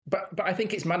but I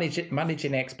think it's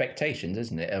managing expectations,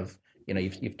 isn't it? Of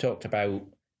you've talked about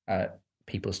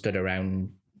people stood around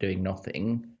doing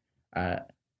nothing. I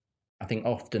think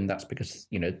often that's because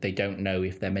they don't know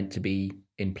if they're meant to be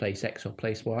in place X or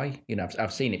place Y.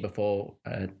 I've seen it before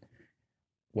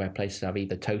where places have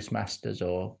either Toastmasters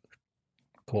or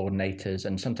coordinators,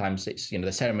 and sometimes it's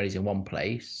the ceremony's in one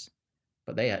place,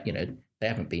 but they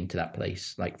haven't been to that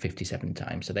place like 57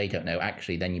 times, so they don't know.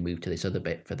 Actually, then you move to this other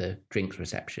bit for the drinks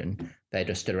reception. They're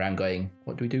just stood around going,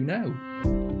 "What do we do now?"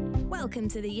 Welcome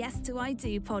to the Yes to I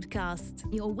Do podcast,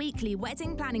 your weekly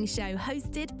wedding planning show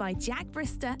hosted by Jack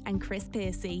Brister and Chris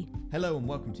Piercy. Hello and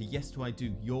welcome to Yes to I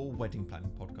Do, your wedding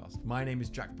planning podcast. My name is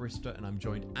Jack Brister and I'm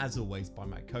joined as always by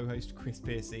my co-host Chris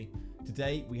Piercy.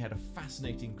 Today we had a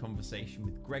fascinating conversation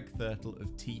with Greg Thurtle of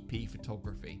TP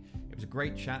Photography. It was a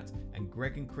great chat and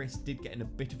Greg and Chris did get in a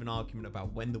bit of an argument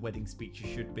about when the wedding speeches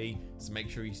should be, so make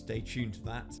sure you stay tuned to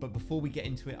that. But before we get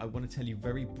into it, I want to tell you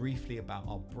very briefly about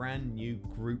our brand new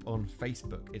group on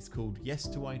Facebook. It's called Yes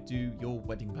to I Do, your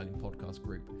wedding planning podcast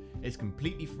group. It's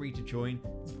completely free to join.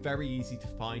 It's very easy to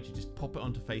find. You just pop it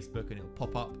onto Facebook and it'll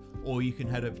pop up, or you can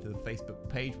head over to the Facebook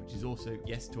page, which is also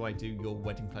Yes to I Do, your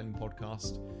wedding planning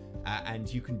podcast.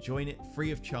 And you can join it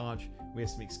free of charge. We have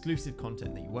some exclusive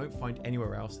content that you won't find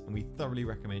anywhere else, and we thoroughly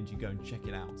recommend you go and check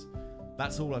it out.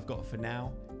 That's all I've got for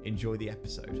now. Enjoy the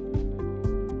episode.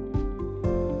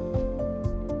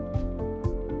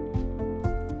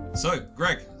 So,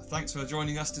 Greg, thanks for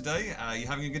joining us today. Are you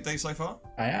having a good day so far?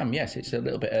 I am, yes. It's a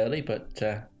little bit early, but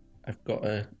I've got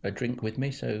a drink with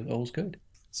me, so all's good.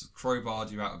 So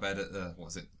crowbarred you out of bed at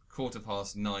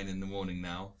 9:15 in the morning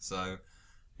now. So,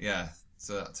 yeah, it's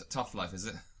a tough life, is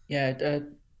it? Yeah,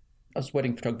 us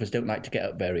wedding photographers don't like to get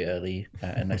up very early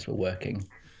unless we're working.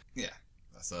 Yeah,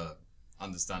 that's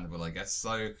understandable, I guess.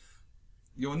 So,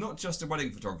 you're not just a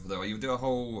wedding photographer, though. You do a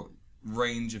whole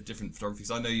range of different photographies.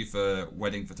 I know you for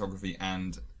wedding photography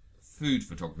and food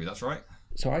photography, that's right?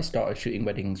 So I started shooting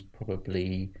weddings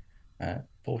probably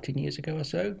 14 years ago or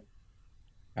so.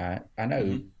 I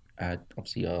know,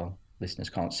 obviously your listeners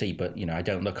can't see, but, I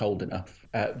don't look old enough.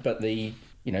 But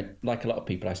like a lot of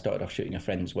people, I started off shooting a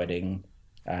friend's wedding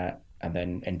and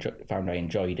then found I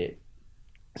enjoyed it.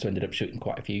 So ended up shooting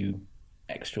quite a few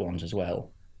extra ones as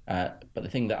well. But the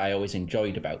thing that I always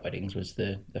enjoyed about weddings was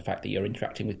the fact that you're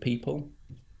interacting with people.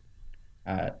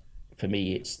 For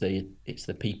me, it's the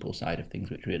people side of things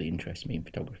which really interests me in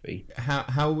photography.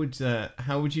 How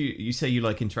would you say you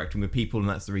like interacting with people, and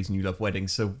that's the reason you love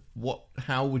weddings? So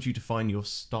how would you define your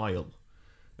style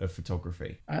of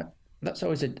photography? That's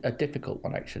always a difficult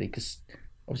one, actually, because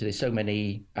obviously there's so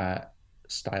many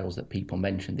styles that people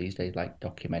mention these days, like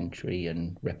documentary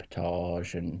and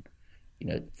reportage and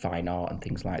fine art and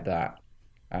things like that.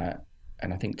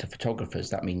 And I think to photographers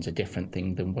that means a different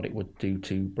thing than what it would do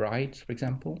to brides, for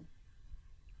example.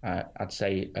 I'd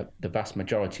say the vast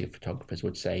majority of photographers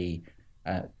would say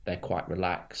they're quite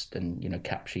relaxed and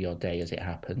capture your day as it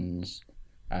happens.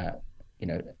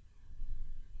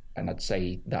 And I'd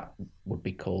say that would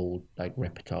be called like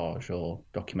reportage or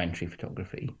documentary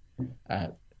photography.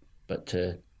 But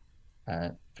to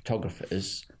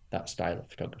photographers, that style of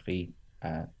photography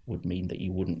would mean that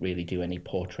you wouldn't really do any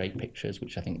portrait pictures,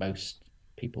 which I think most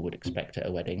people would expect at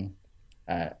a wedding.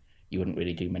 You wouldn't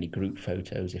really do many group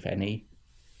photos, if any,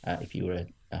 if you were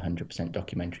 100%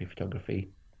 documentary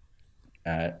photography.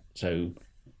 So,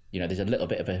 there's a little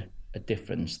bit of a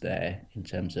difference there in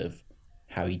terms of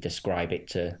how you describe it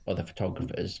to other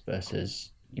photographers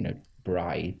versus,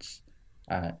 brides.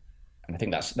 And I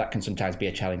think that can sometimes be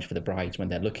a challenge for the brides when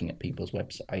they're looking at people's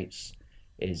websites,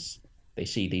 is they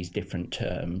see these different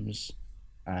terms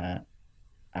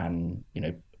and,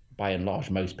 by and large,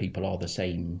 most people are the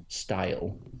same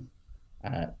style.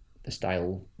 The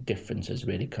style differences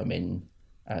really come in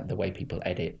the way people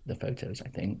edit the photos, I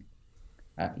think.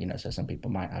 So some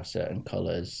people might have certain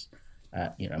colours,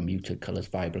 muted colours,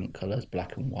 vibrant colours,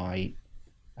 black and white.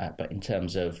 But in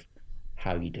terms of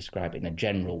how you describe it in a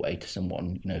general way to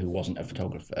someone, who wasn't a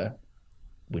photographer,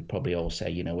 we'd probably all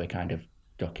say, we're kind of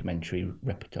documentary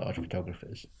reportage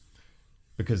photographers.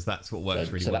 Because that's what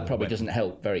works really well. So that probably doesn't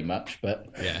help very much, but...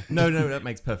 Yeah. No, that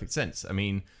makes perfect sense. I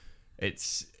mean,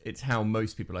 it's how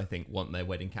most people, I think, want their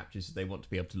wedding captures. They want to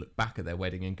be able to look back at their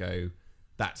wedding and go,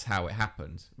 that's how it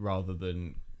happened, rather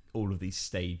than all of these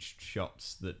staged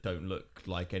shots that don't look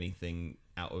like anything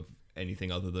out of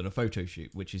anything other than a photo shoot,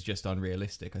 which is just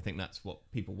unrealistic. I think that's what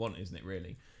people want, isn't it,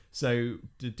 really? So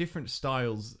the different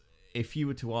styles, if you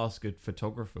were to ask a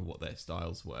photographer what their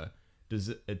styles were, does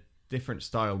a different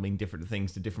style mean different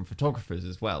things to different photographers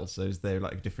as well? So is there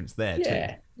like a difference there too?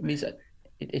 Yeah, it means that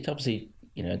it's obviously,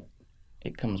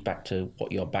 it comes back to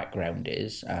what your background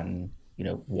is and,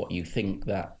 what you think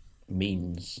that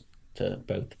means to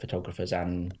both photographers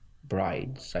and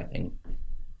brides, I think.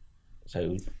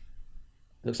 So,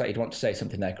 looks like you'd want to say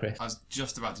something there, Chris. I was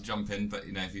just about to jump in, but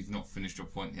if you've not finished your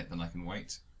point yet, then I can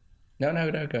wait. No,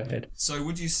 go ahead. So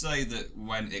would you say that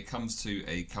when it comes to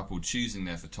a couple choosing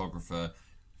their photographer,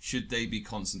 should they be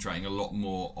concentrating a lot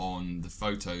more on the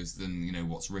photos than,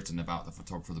 what's written about the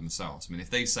photographer themselves? I mean,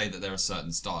 if they say that they're a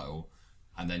certain style,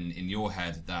 and then in your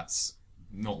head that's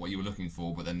not what you were looking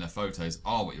for, but then their photos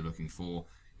are what you're looking for,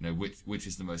 which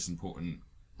is the most important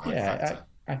factor?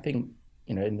 I think,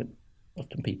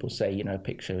 often people say, a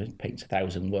picture paints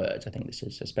 1,000 words. I think this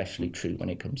is especially true when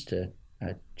it comes to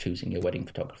choosing your wedding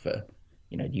photographer.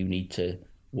 You need to,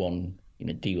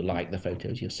 do you like the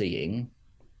photos you're seeing?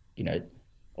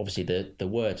 Obviously the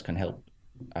words can help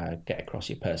get across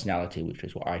your personality, which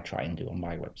is what I try and do on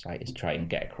my website, is try and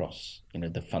get across,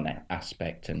 the fun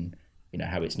aspect and,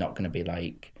 how it's not going to be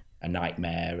like a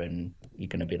nightmare and you're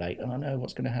going to be like, oh no,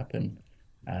 what's going to happen?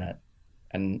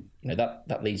 And,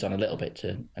 that leads on a little bit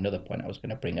to another point I was going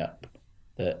to bring up,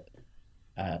 that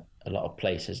a lot of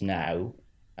places now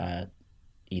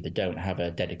either don't have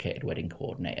a dedicated wedding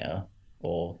coordinator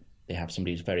or they have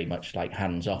somebody who's very much like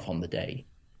hands off on the day.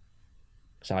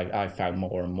 So I've found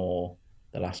more and more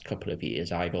the last couple of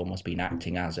years, I've almost been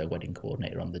acting as a wedding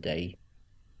coordinator on the day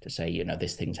to say,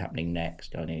 this thing's happening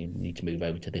next. I need to move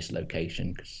over to this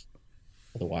location because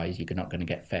otherwise you're not going to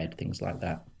get fed, things like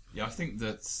that. Yeah, I think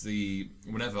that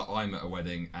whenever I'm at a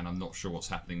wedding and I'm not sure what's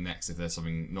happening next, if there's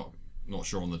something not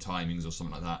sure on the timings or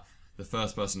something like that, the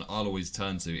first person I'll always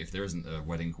turn to, if there isn't a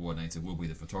wedding coordinator, will be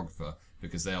the photographer,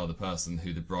 because they are the person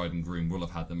who the bride and groom will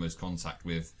have had the most contact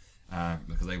with,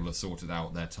 because they will have sorted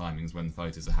out their timings when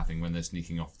photos are happening, when they're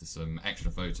sneaking off to some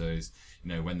extra photos,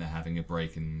 when they're having a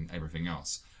break and everything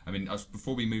else. I mean,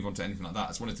 before we move on to anything like that, I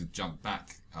just wanted to jump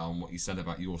back on what you said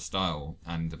about your style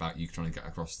and about you trying to get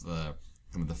across the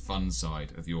kind of the fun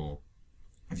side of your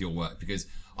work, because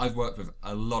I've worked with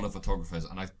a lot of photographers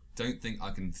and I don't think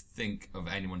I can think of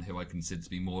anyone who I consider to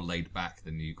be more laid back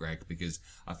than you, Greg, because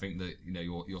I think that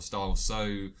your style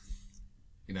so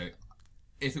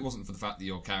if it wasn't for the fact that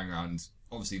you're carrying around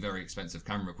obviously very expensive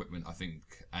camera equipment, I think,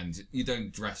 and you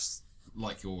don't dress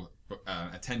like you're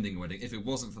attending a wedding, if it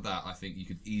wasn't for that, I think you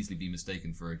could easily be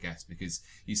mistaken for a guest, because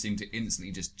you seem to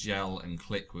instantly just gel and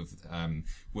click with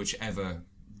whichever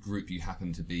group you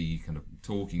happen to be kind of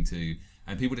talking to,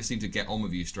 and people just seem to get on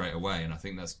with you straight away. And I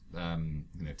think that's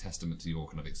testament to your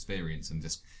kind of experience and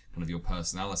just kind of your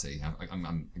personality.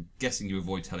 I'm guessing you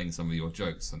avoid telling some of your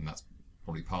jokes, and that's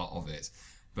probably part of it.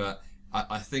 But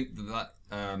I think that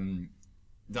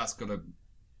that's got to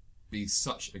be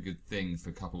such a good thing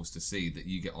for couples to see, that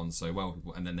you get on so well with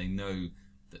people, and then they know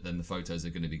that then the photos are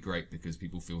going to be great because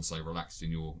people feel so relaxed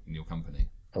in your company.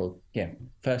 Well, yeah.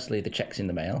 Firstly, the check's in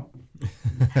the mail,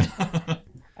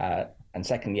 and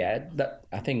second, that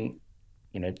I think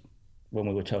when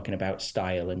we were talking about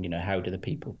style and how do the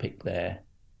people pick their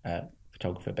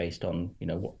photographer based on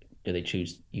what do they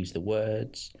use the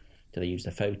words, do they use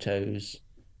the photos?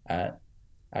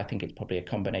 I think it's probably a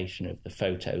combination of the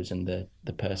photos and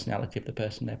the personality of the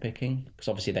person they're picking, because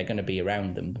obviously they're going to be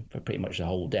around them for pretty much the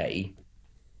whole day.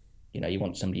 You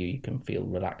want somebody you can feel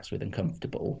relaxed with and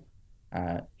comfortable.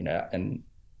 And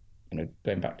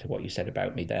going back to what you said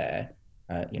about me there,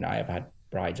 I have had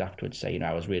brides afterwards say,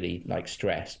 I was really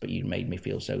stressed, but you made me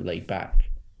feel so laid back.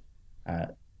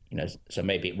 So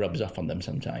maybe it rubs off on them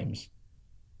sometimes.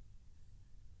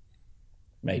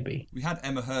 Maybe. We had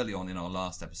Emma Hurley on in our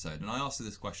last episode, and I asked her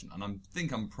this question, and I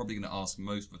think I'm probably going to ask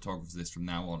most photographers this from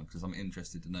now on, because I'm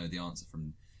interested to know the answer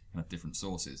from kind of different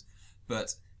sources.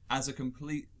 But as a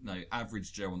complete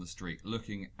average Joe on the street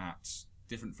looking at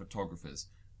different photographers,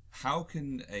 how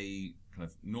can a kind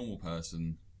of normal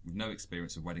person with no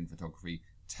experience of wedding photography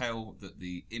tell that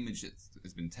the image that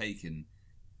has been taken,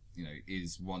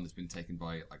 is one that's been taken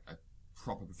by a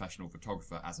proper professional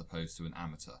photographer as opposed to an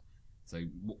amateur? So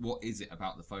what is it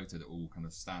about the photo that will kind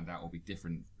of stand out or be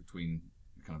different between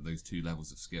kind of those two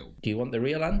levels of skill? Do you want the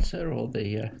real answer or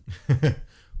the...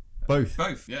 Both.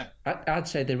 Both, yeah. I'd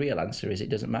say the real answer is it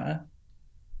doesn't matter.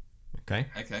 Okay.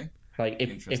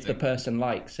 If the person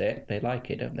likes it, they like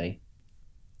it, don't they?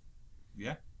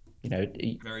 Yeah.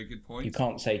 Very good point. You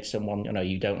can't say to someone,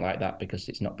 you don't like that because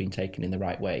it's not been taken in the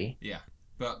right way. Yeah,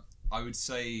 but I would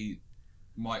say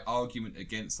my argument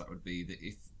against that would be that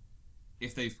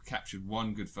if they've captured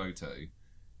one good photo,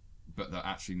 but they're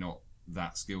actually not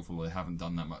that skillful or they haven't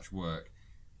done that much work,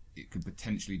 it could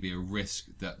potentially be a risk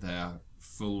that their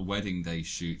full wedding day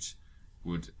shoot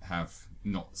would have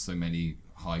not so many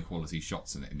high quality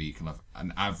shots in it. It'd be kind of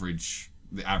an average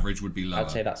the average would be lower?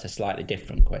 I'd say that's a slightly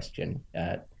different question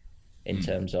in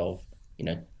terms of,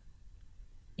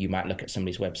 you might look at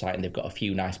somebody's website and they've got a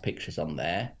few nice pictures on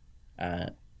there.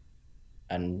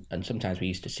 And sometimes we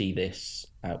used to see this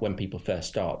when people first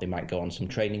start, they might go on some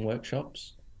training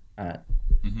workshops.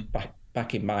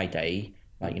 Back in my day,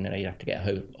 like, you'd have to get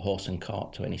a horse and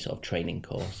cart to any sort of training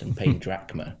course and paying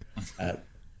drachma.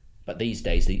 But these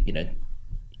days,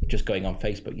 just going on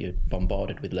Facebook, you're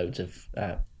bombarded with loads of,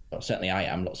 well, certainly I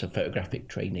am, lots of photographic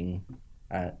training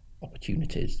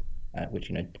opportunities,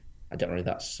 which, I don't know if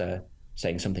that's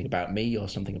saying something about me or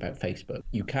something about Facebook.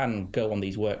 You can go on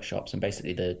these workshops and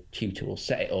basically the tutor will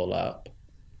set it all up,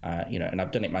 and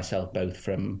I've done it myself, both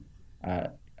from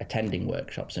attending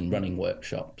workshops and running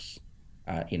workshops.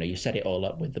 You set it all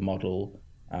up with the model,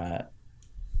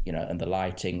 and the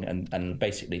lighting, and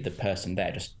basically the person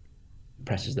there just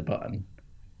presses the button.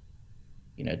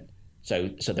 So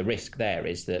the risk there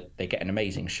is that they get an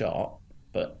amazing shot,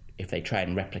 but if they try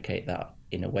and replicate that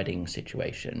in a wedding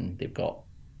situation, they've got,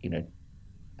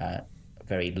 a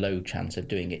very low chance of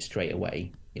doing it straight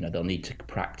away. They'll need to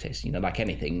practice. Like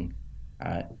anything,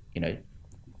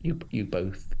 you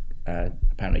both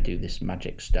apparently do this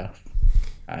magic stuff.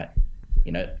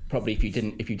 Probably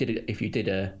if you did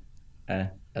a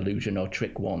illusion or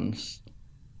trick once,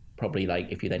 probably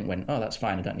like if you then went, oh, that's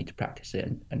fine, I don't need to practice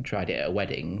it, and tried it at a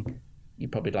wedding, you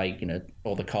probably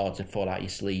all the cards would fall out your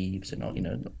sleeves and all,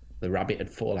 the rabbit would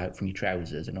fall out from your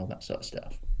trousers and all that sort of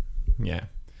stuff. Yeah.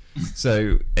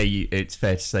 So it's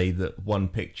fair to say that one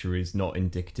picture is not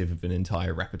indicative of an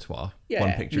entire repertoire. Yeah,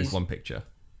 one picture is one picture.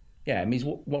 Yeah, it means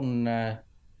one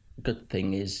good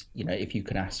thing is, if you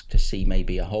can ask to see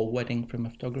maybe a whole wedding from a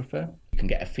photographer, you can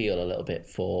get a feel a little bit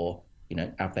for,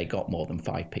 have they got more than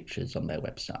 5 pictures on their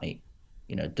website?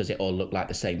 Does it all look like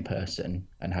the same person?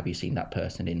 And have you seen that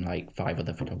person in like 5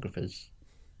 other photographers'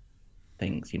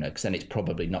 things? Because then it's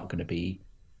probably not going to be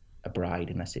a bride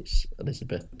unless it's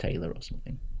Elizabeth Taylor or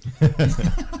something.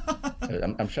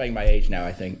 I'm showing my age now,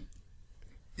 I think.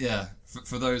 Yeah,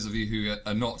 for those of you who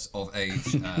are not of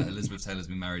age, Elizabeth Taylor's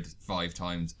been married 5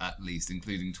 times at least,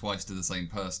 including twice to the same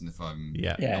person, if I'm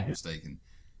not mistaken.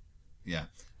 Yeah.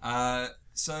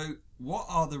 So what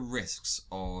are the risks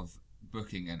of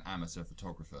booking an amateur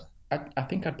photographer? I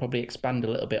think I'd probably expand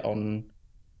a little bit on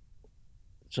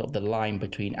sort of the line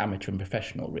between amateur and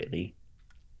professional, really.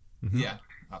 Mm-hmm. Yeah,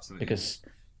 absolutely. Because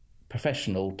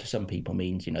professional to some people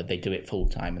means, they do it full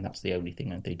time and that's the only thing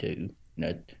that they do.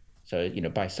 So,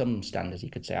 by some standards, you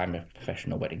could say I'm a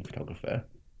professional wedding photographer,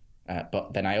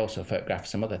 but then I also photograph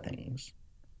some other things,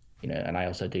 and I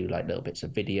also do like little bits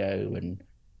of video and,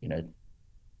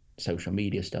 social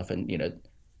media stuff. And,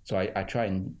 so I try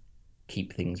and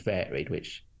keep things varied,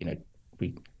 which,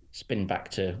 we spin back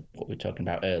to what we were talking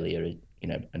about earlier,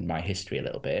 and my history a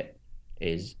little bit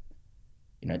is,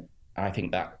 I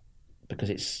think that because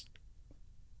it's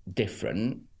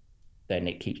different, then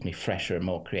it keeps me fresher and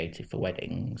more creative for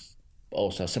weddings. But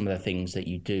also some of the things that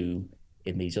you do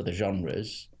in these other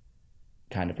genres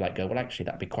kind of like go, well, actually,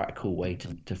 that'd be quite a cool way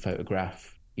to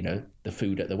photograph, the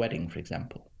food at the wedding, for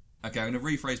example. Okay, I'm going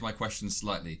to rephrase my question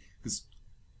slightly, because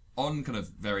on kind of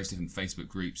various different Facebook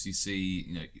groups, you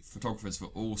see, photographers for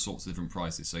all sorts of different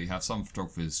prices. So you have some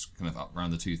photographers kind of up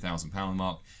around the £2,000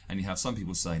 mark, and you have some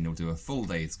people saying they'll do a full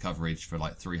day's coverage for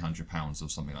like £300 or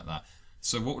something like that.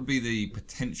 So what would be the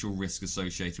potential risk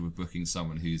associated with booking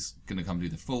someone who's going to come do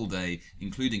the full day,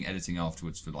 including editing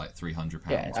afterwards, for like £300?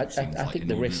 Yeah, I think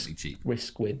the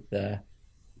risk with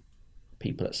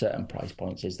people at certain price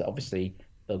points is that obviously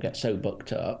they'll get so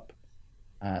booked up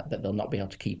that they'll not be able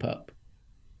to keep up.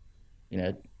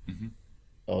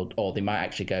 Or they might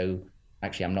actually go,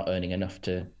 actually, I'm not earning enough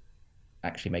to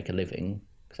actually make a living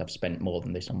because I've spent more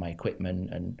than this on my equipment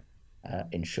and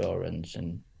insurance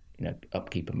and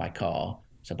upkeep of my car.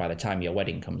 So by the time your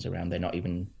wedding comes around, they're not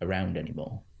even around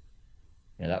anymore.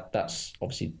 That's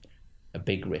obviously a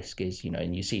big risk. Is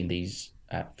and you see in these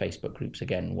Facebook groups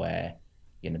again where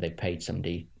they've paid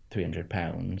somebody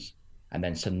 £300 and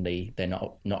then suddenly they're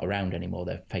not around anymore.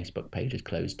 Their Facebook page is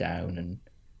closed down, and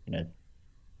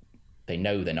they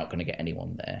know they're not going to get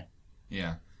anyone there.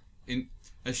 Yeah. In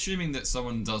assuming that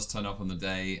someone does turn up on the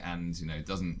day and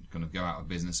doesn't kind of go out of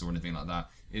business or anything like that,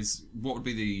 what would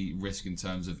be the risk in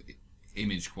terms of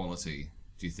image quality,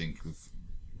 do you think, with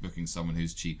booking someone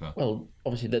who's cheaper? Well,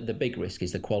 obviously the big risk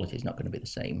is the quality is not going to be the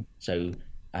same. So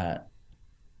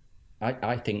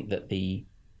I think that the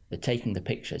taking the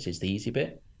pictures is the easy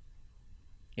bit.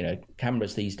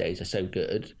 Cameras these days are so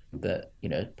good that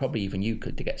probably even you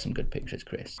could to get some good pictures,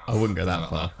 Chris. I wouldn't go that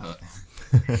far.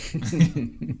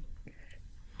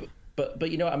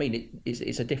 But you know what I mean?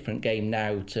 It's a different game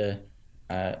now to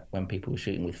when people were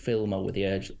shooting with film or with the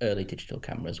early digital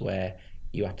cameras, where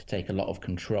you had to take a lot of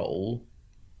control,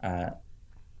 and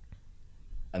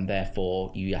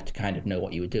therefore you had to kind of know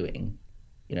what you were doing.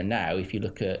 Now if you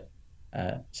look at,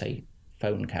 say,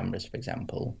 phone cameras, for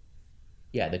example,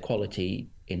 yeah, the quality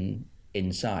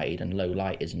inside and low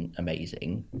light isn't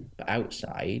amazing, but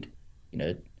outside,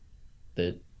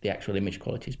 the actual image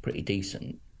quality is pretty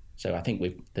decent. So I think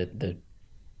the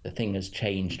thing has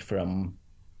changed from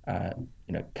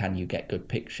can you get good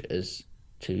pictures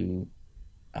to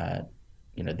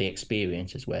the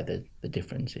experience is where the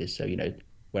difference is. So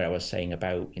where I was saying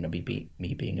about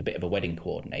me being a bit of a wedding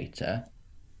coordinator,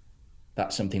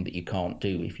 that's something that you can't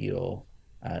do if you're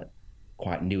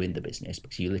quite new in the business,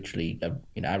 because you literally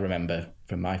I remember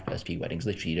from my first few weddings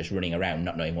literally just running around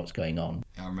not knowing what's going on.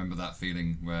 I remember that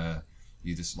feeling where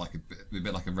you just like a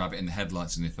bit like a rabbit in the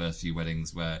headlights in your first few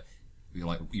weddings, where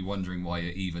you're wondering why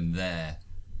you're even there,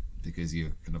 because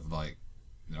you're kind of like,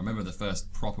 I remember the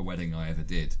first proper wedding I ever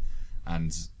did,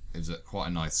 and it was at quite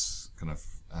a nice kind of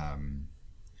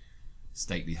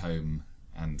stately home,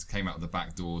 and came out of the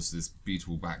back doors to this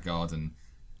beautiful back garden,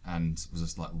 and was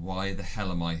just like, why the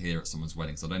hell am I here at someone's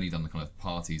wedding? So I'd only done the kind of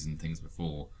parties and things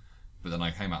before, but then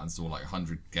I came out and saw like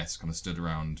 100 guests kind of stood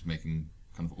around making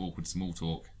kind of awkward small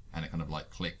talk, and it kind of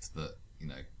like clicked that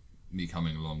me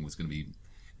coming along was going to be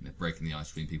breaking the ice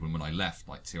between people. And when I left,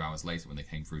 like 2 hours later, when they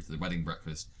came through to the wedding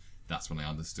breakfast, that's when I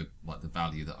understood like the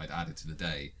value that I'd added to the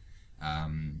day.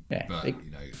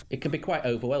 It can be quite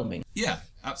overwhelming. Yeah,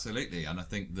 absolutely. And I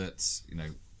think that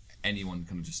anyone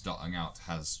kind of just starting out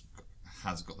has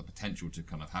got the potential to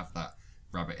kind of have that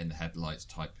rabbit in the headlights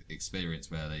type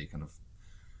experience, where they kind of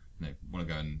want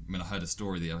to go and. I heard a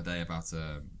story the other day about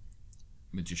a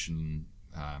magician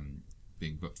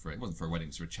being booked for it wasn't for a wedding, it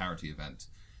was for a charity event,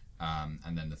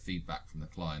 and then the feedback from the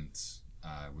client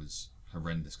was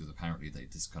horrendous, because apparently they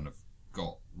just kind of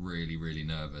got really, really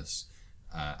nervous,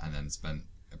 and then spent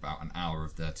about an hour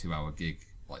of their 2-hour gig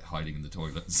like hiding in the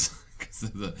toilets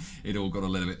because it all got a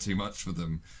little bit too much for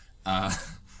them.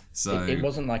 So it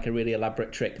wasn't like a really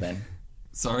elaborate trick then.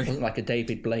 Sorry, it wasn't like a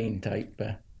David Blaine type.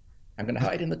 I'm going to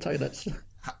hide in the toilets.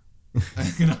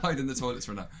 I'm going to hide in the toilets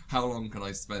for now. How long can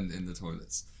I spend in the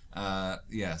toilets? But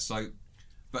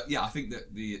I think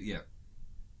that the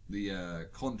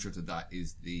contra to that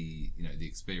is the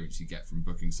experience you get from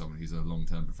booking someone who's a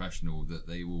long-term professional, that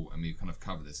they will, and we've kind of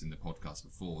covered this in the podcast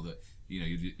before, that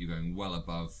you're going well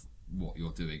above what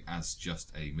you're doing as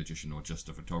just a magician or just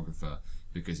a photographer,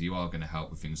 because you are going to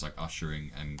help with things like ushering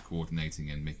and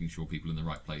coordinating and making sure people are in the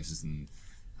right places and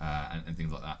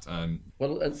things like that.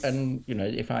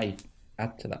 If I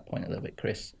add to that point a little bit,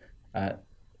 Chris, I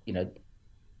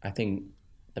think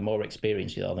the more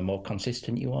experienced you are, the more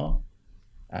consistent you are,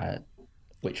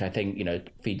 which I think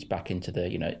feeds back into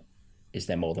the is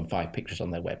there more than 5 pictures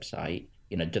on their website?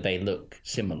 Do they look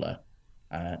similar?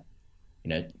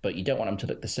 But you don't want them to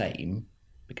look the same,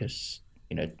 because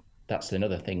that's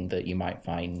another thing that you might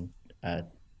find at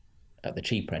the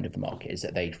cheaper end of the market, is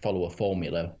that they follow a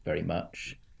formula very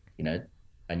much,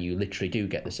 and you literally do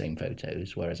get the same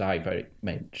photos. Whereas I very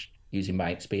much, using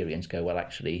my experience, go, well,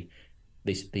 actually,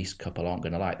 this couple aren't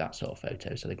going to like that sort of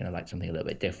photo, so they're going to like something a little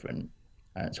bit different.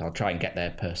 So I'll try and get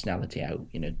their personality out.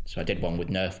 So I did one with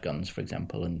Nerf guns, for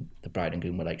example, and the bride and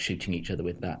groom were like shooting each other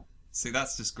with that. See,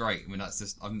 that's just great. That's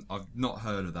just I've not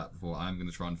heard of that before. I'm going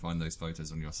to try and find those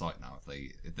photos on your site now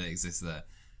if they exist there.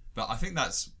 But I think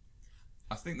that's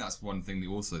one thing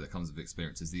that comes with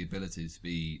experience, is the ability to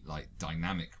be like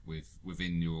dynamic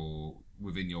within your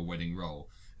wedding role.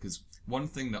 Because one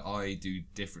thing that I do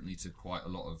differently to quite a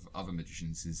lot of other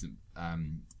magicians is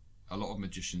a lot of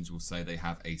magicians will say they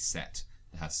have a set.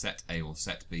 They have set A or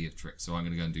set B of tricks. So I'm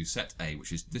going to go and do set A,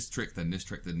 which is this trick, then this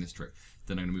trick, then this trick.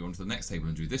 Then I'm going to move on to the next table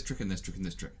and do this trick and this trick and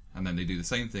this trick. And then they do the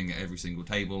same thing at every single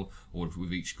table or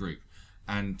with each group.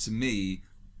 And to me,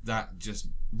 that just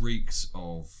reeks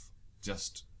of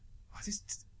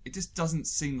it just doesn't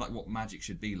seem like what magic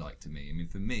should be like to me.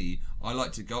 For me, I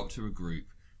like to go up to a group,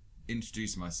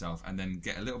 introduce myself, and then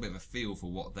get a little bit of a feel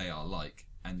for what they are like,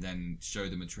 and then show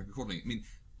them a trick accordingly.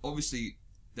 Obviously,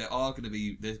 there's going to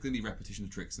be repetition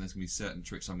of tricks, and there's going to be certain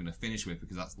tricks I'm going to finish with,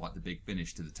 because that's like the big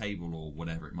finish to the table or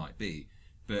whatever it might be.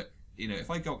 But if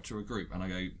I go up to a group and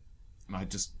I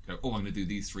just go, I'm going to do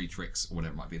these 3 tricks or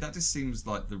whatever it might be, that just seems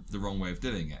like the wrong way of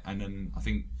doing it. And then I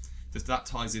think just that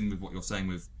ties in with what you're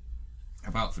saying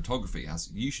about photography, as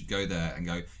you should go there and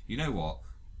go, you know what,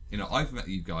 I've met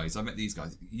you guys, I met these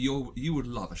guys, you would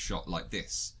love a shot like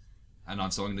this,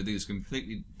 and so I'm going to do this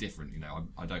completely different.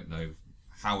 I don't know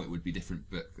how it would be different,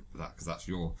 but because that's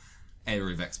your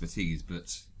area of expertise,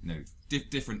 but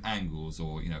different angles,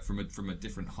 or from a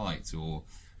different height, or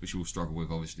which we'll struggle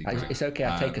with, obviously. It's okay.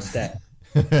 I'll take a step.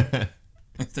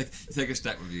 take a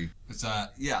step with you. But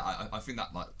I think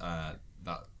that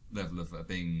that level of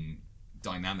being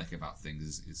dynamic about things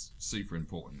is super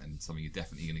important, and something you're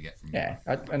definitely going to get from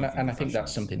I think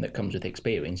that's something that comes with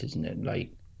experience, isn't it?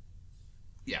 Like,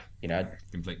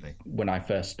 completely. When I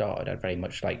first started, I very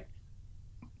much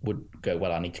would go,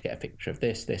 well, I need to get a picture of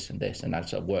this, this, and this, and I'd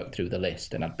sort of work through the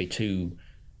list, and I'd be too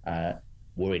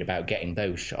worried about getting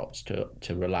those shots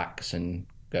to relax and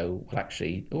go, well,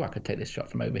 actually, I could take this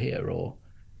shot from over here, or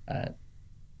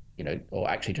or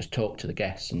actually just talk to the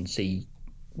guests and see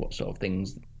what sort of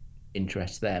things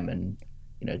interest them. And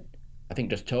I think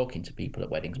just talking to people at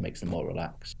weddings makes them more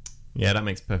relaxed. Yeah, that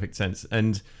makes perfect sense.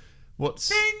 And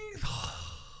what's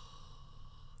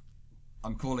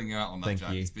I'm calling you out on that. Thank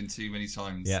Jack. you. It's been too many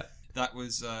times. Yeah. That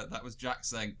was Jack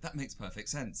saying that makes perfect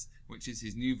sense, which is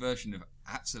his new version of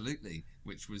absolutely,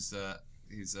 which was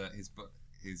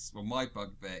my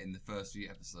bugbear in the first few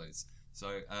episodes.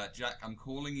 So Jack, I'm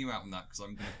calling you out on that, because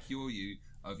I'm going to cure you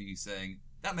of you saying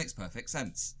that makes perfect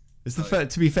sense.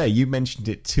 To be fair, you mentioned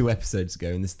it 2 episodes ago,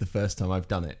 and this is the first time I've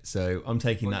done it, so I'm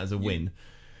taking that as a win.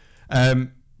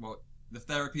 Well, the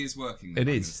therapy is working. It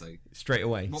is, straight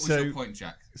away. What was your point,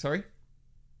 Jack? Sorry?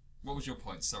 What was your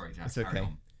point? Sorry, Jack. It's okay. Carry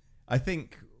on. I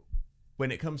think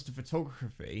when it comes to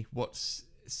photography, what's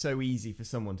so easy for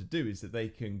someone to do is that they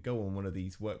can go on one of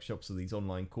these workshops or these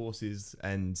online courses,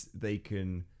 and they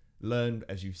can learn,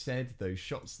 as you said, those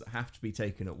shots that have to be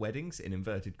taken at weddings, in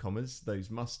inverted commas, those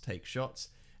must-take shots.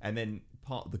 And then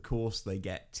part of the course, they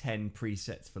get 10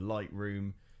 presets for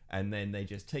Lightroom, and then they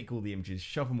just take all the images,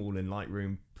 shove them all in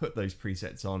Lightroom, put those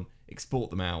presets on, export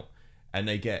them out, and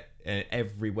they get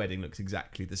every wedding looks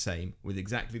exactly the same, with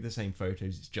exactly the same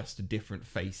photos. It's just a different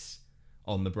face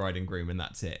on the bride and groom, and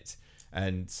that's it.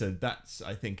 And so that's,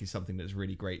 I think, is something that's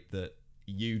really great that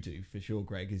you do, for sure,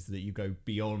 Greg, is that you go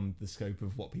beyond the scope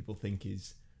of what people think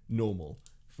is normal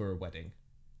for a wedding.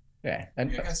 Yeah,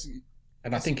 and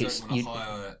I think it's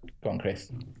hire... Go on,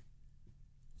 Chris.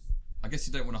 I guess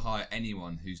you don't want to hire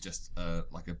anyone who's just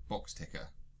like a box ticker.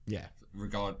 Yeah.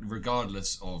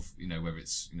 Regardless of whether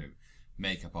it's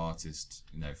makeup artist,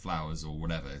 flowers or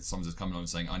whatever. Someone's just coming on and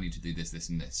saying, I need to do this, this,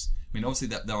 and this. I mean, obviously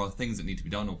that there are things that need to be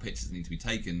done or pictures that need to be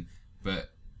taken,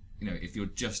 but if you're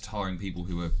just hiring people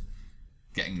who are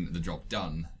getting the job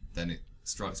done, then it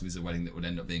strikes me as a wedding that would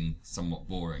end up being somewhat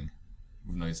boring,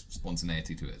 with no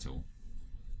spontaneity to it at all.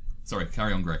 Sorry,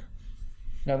 carry on, Greg.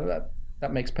 No,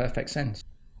 that makes perfect sense.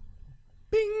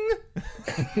 Bing.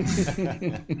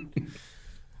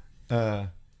 Can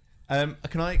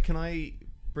I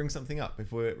bring something up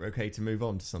if we're okay to move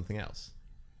on to something else?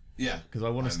 Yeah. Because I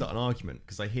want to start an argument,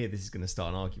 because I hear this is going to start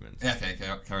an argument. Yeah, okay,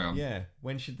 carry on. Yeah.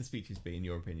 When should the speeches be, in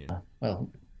your opinion? Well,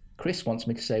 Chris wants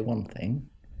me to say one thing.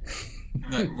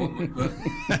 No,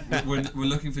 we're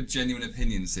looking for genuine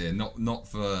opinions here, not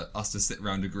for us to sit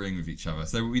around agreeing with each other.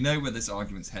 So we know where this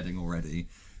argument's heading already.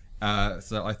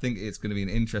 So I think it's going to be an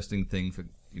interesting thing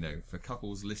for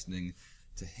couples listening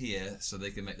to hear, so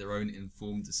they can make their own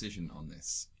informed decision on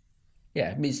this.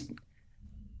 Yeah,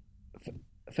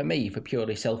 for me, for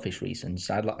purely selfish reasons,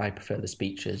 I prefer the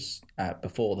speeches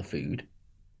before the food,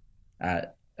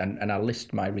 and I'll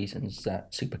list my reasons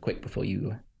super quick before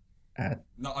you.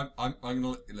 No, I'm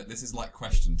gonna. This is like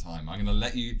question time. I'm gonna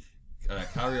let you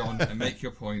carry on and make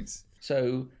your point.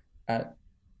 So,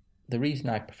 the reason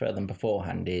I prefer them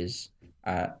beforehand is,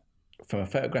 from a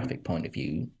photographic point of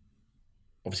view,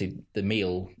 obviously the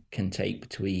meal can take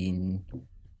between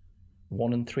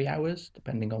 1 and 3 hours,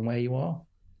 depending on where you are,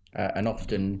 and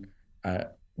often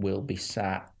we'll be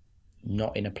sat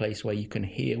not in a place where you can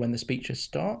hear when the speeches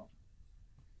start,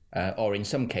 or in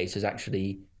some cases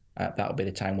actually. That'll be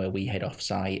the time where we head off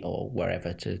site or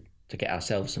wherever to get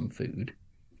ourselves some food.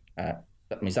 That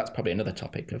means that's probably another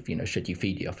topic of, should you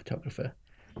feed your photographer?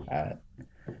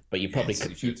 But you probably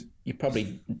you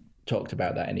probably talked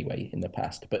about that anyway in the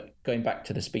past. But going back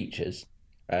to the speeches,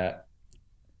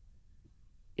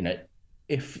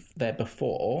 if they're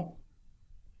before,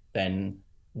 then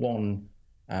one,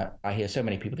 I hear so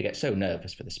many people that get so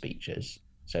nervous for the speeches,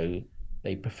 so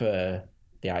they prefer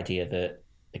the idea that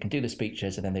they can do the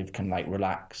speeches and then they can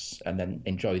relax and then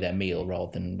enjoy their meal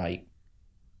rather than I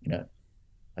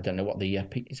don't know what the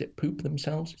is it poop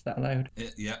themselves? Is that allowed?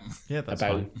 Yeah, that's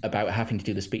fine. About having to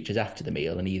do the speeches after the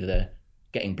meal and either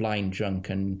getting blind drunk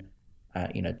and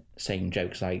saying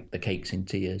jokes like the cake's in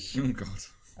tears. Oh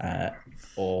God.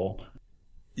 Or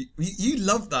you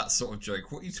love that sort of joke.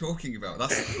 What are you talking about?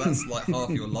 That's like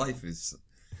half your life is.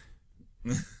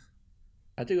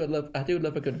 I do love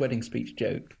a good wedding speech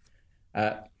joke.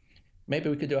 Maybe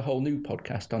we could do a whole new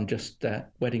podcast on just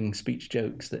wedding speech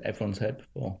jokes that everyone's heard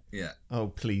before. Yeah. Oh,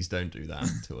 please don't do that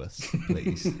to us,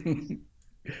 please.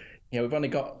 Yeah, we've only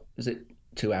got, is it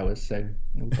 2 hours, so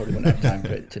we probably won't have time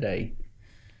for it today.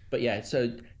 But yeah,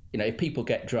 so, if people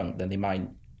get drunk, then they might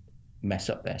mess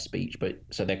up their speech. But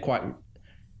so they're quite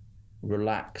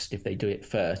relaxed if they do it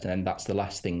first, and then that's the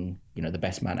last thing, the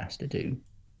best man has to do.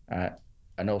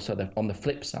 And also on the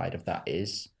flip side of that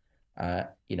is,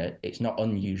 it's not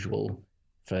unusual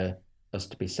for us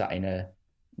to be sat in a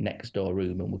next door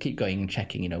room and we'll keep going and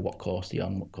checking, what course they're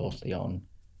on.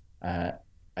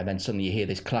 And then suddenly you hear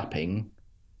this clapping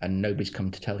and nobody's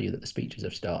come to tell you that the speeches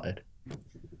have started.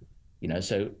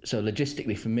 So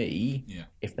logistically for me,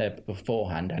 if they're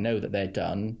beforehand, I know that they're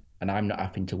done and I'm not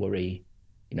having to worry,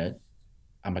 am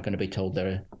I going to be told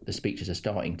the speeches are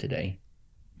starting today?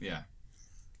 Yeah.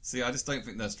 See, I just don't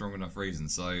think they're strong enough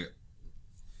reasons. So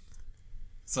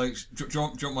do you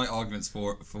want my arguments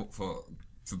for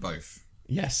both?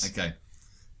 Yes. Okay.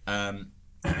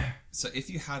 So if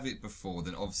you have it before,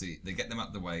 then obviously they get them out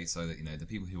of the way so that the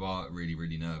people who are really,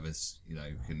 really nervous,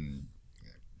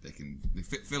 they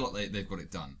feel like they've got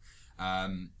it done.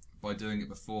 By doing it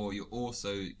before, you're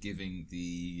also giving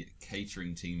the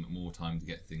catering team more time to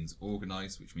get things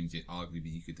organised, which means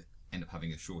arguably you could end up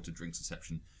having a shorter drinks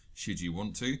reception should you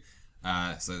want to.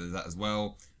 So there's that as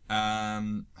well. I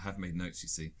have made notes, you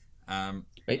see.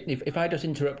 If I just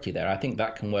interrupt you there, I think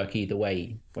that can work either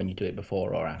way when you do it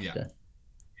before or after. Yeah.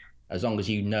 As long as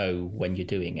you know when you're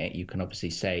doing it, you can obviously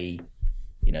say,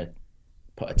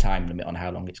 put a time limit on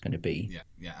how long it's going to be.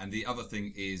 Yeah. And the other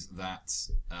thing is that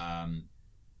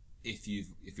if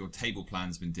your table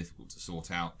plan's been difficult to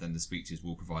sort out, then the speeches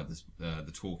will provide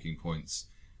the talking points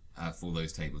for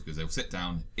those tables, because they'll sit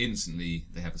down instantly,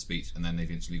 they have a speech, and then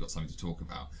they've instantly got something to talk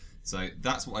about. So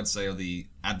that's what I'd say are the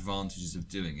advantages of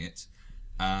doing it.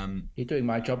 You're doing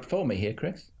my job for me here,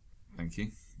 Chris. Thank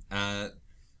you.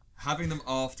 Having them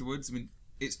afterwards, I mean,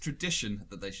 it's tradition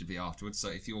that they should be afterwards. So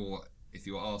if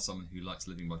you are someone who likes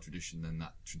living by tradition, then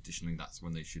that's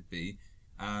when they should be.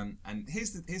 And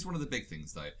here's one of the big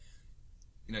things though.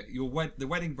 The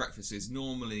wedding breakfast is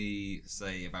normally,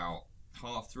 say, about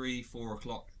 3:30, 4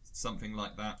 o'clock, something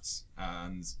like that,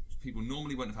 and people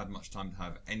normally won't have had much time to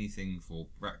have anything for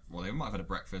breakfast. Well, they might have had a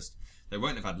breakfast, they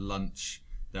won't have had lunch,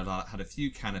 they'll have had a few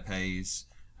canapes.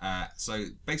 So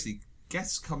basically,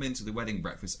 guests come into the wedding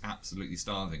breakfast absolutely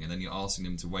starving, and then you're asking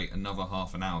them to wait another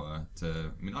half an hour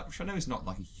which I know is not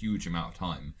like a huge amount of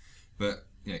time, but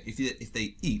if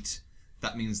they eat,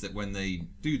 that means that when they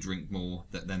do drink more,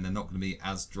 that then they're not going to be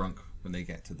as drunk when they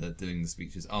get to doing the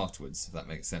speeches afterwards, if that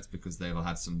makes sense, because they'll have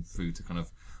had some food to kind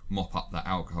of mop up that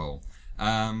alcohol.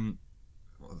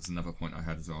 That's another point I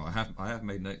had as well. I have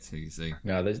made notes here, you see.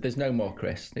 No, there's no more,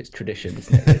 Chris. It's tradition,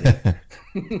 isn't it?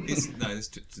 Really? There's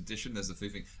tradition, there's the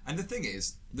food thing. And the thing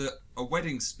is that a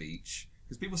wedding speech,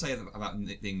 because people say about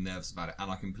being nervous about it,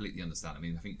 and I completely understand. I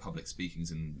mean, I think public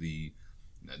speaking's in the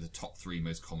top 3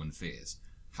 most common fears.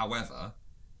 However,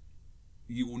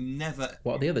 you will never...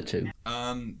 What are the other 2?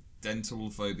 Dental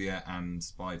phobia and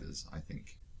spiders, I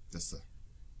think.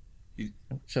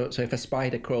 So if a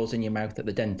spider crawls in your mouth at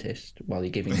the dentist while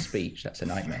you're giving a speech, that's a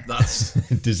nightmare. That's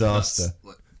disaster.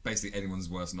 That's basically anyone's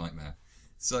worst nightmare.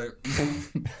 So,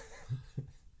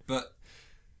 but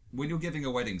when you're giving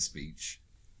a wedding speech,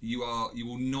 you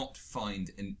will not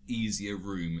find an easier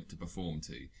room to perform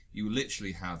to. You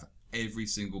literally have every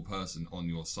single person on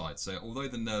your side. So although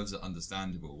the nerves are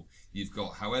understandable, you've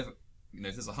got, however,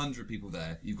 if there's 100 people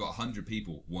there, you've got 100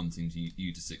 people wanting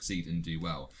you to succeed and do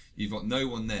well. You've got no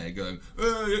one there going,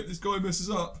 "Hey, this guy messes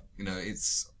up."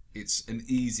 It's an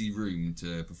easy room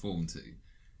to perform to.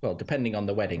 Well, depending on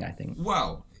the wedding, I think.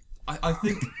 Well, I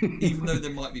think even though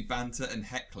there might be banter and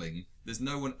heckling, there's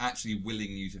no one actually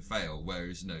willing you to fail.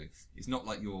 Whereas, it's not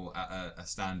like you're at a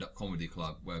stand-up comedy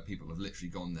club where people have literally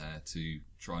gone there to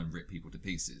try and rip people to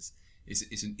pieces.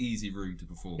 It's an easy room to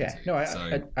perform to.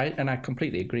 Yeah, I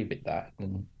completely agree with that.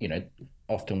 And,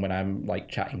 often when I'm like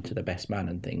chatting to the best man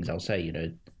and things, I'll say,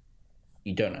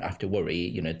 you don't have to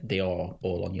worry, they are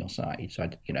all on your side. So,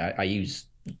 I use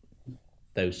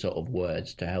those sort of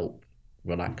words to help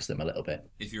relax them a little bit.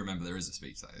 If you remember, there is a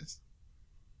speech, that is.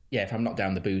 Yeah, if I'm not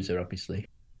down the boozer, obviously.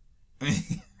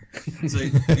 So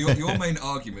your main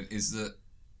argument is that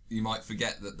you might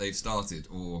forget that they've started,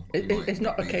 or it's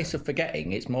not a case of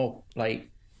forgetting. It's more like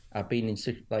I've been in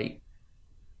some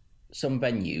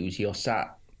venues. You're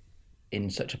sat in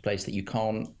such a place that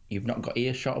you've not got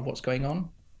earshot of what's going on.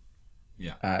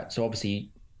 Yeah. So obviously,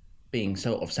 being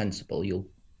sort of sensible, you'll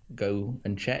go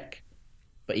and check.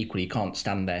 but equally you can't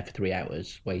stand there for 3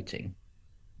 hours waiting.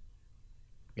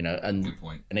 And Good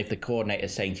point. and if the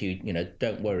coordinator's saying to you,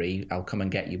 don't worry, I'll come and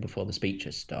get you before the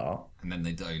speeches start, And then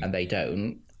they don't. and they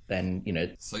don't, then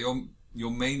So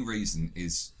your main reason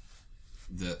is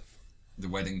that the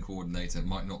wedding coordinator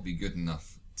might not be good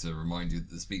enough to remind you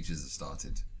that the speeches have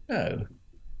started. no,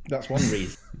 that's one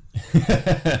reason.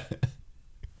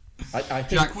 I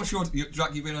think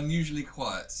Jack, you've been unusually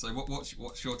quiet. So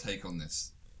what's your take on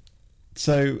this?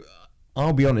 So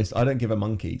I'll be honest, I don't give a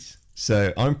monkeys.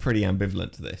 So I'm pretty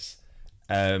ambivalent to this.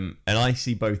 And I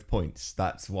see both points.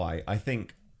 That's why I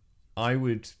think I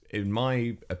would, in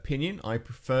my opinion, I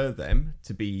prefer them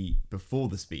to be before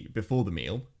the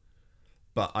meal,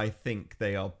 but I think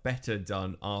they are better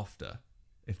done after,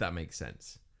 if that makes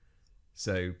sense.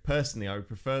 So personally, I would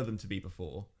prefer them to be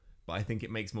before, but I think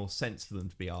it makes more sense for them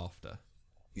to be after.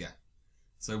 Yeah.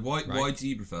 So why do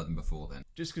you prefer them before then?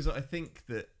 Just because I think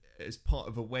that as part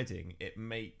of a wedding, it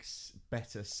makes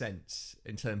better sense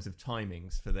in terms of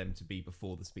timings for them to be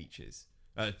before the speeches.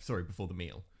 Before the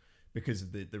meal. Because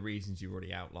of the reasons you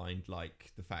already outlined,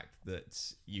 like the fact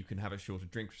that you can have a shorter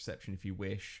drink reception if you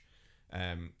wish,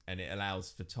 and it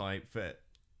allows for time for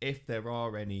if there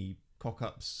are any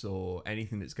cock-ups or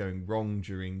anything that's going wrong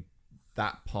during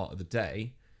that part of the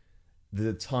day,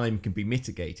 the time can be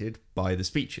mitigated by the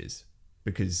speeches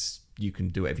because you can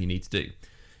do whatever you need to do.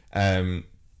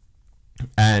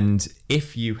 And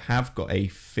if you have got a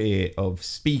fear of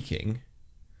speaking,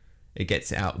 it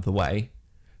gets it out of the way.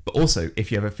 But also,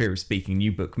 if you have a fear of speaking,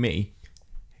 you book me,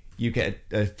 you get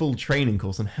a full training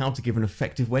course on how to give an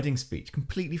effective wedding speech,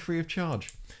 completely free of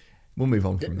charge. We'll move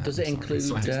on from that. Does it include...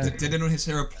 Did anyone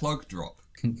hear a plug drop?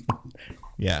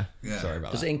 Yeah. Yeah. Sorry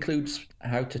about Does that. it include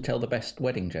how to tell the best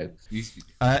wedding jokes?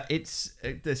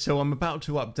 So I'm about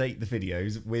to update the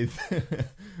videos with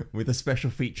with a special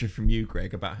feature from you,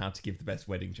 Greg, about how to give the best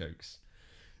wedding jokes.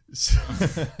 So,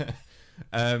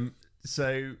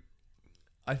 so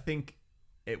I think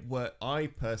I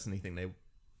personally think they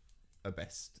are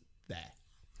best there.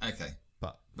 Okay.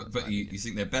 But you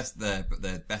think they're best there, but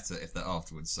they're better if they're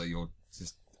afterwards. So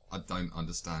I don't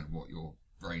understand what your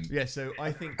brain. Yeah, so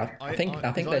I think I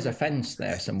think there's a fence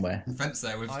there somewhere. Fence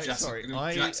there with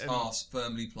Jack's arse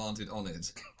firmly planted on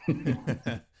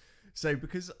it. So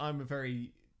because I'm a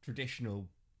very traditional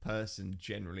person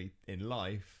generally in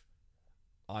life,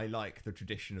 I like the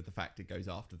tradition of the fact it goes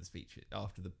after the speech,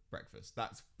 after the breakfast.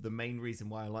 That's the main reason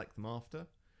why I like them after.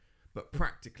 But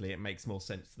practically, it makes more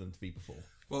sense for them to be before.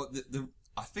 Well,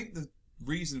 I think the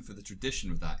reason for the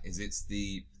tradition of that is it's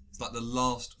like the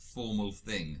last formal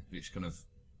thing, which kind of.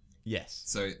 Yes.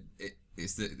 So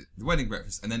it's the wedding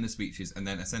breakfast and then the speeches and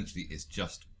then essentially it's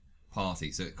just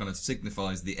party. So it kind of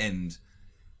signifies the end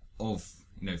of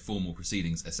formal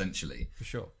proceedings essentially. For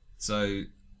sure. So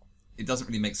it doesn't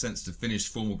really make sense to finish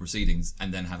formal proceedings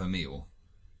and then have a meal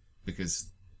because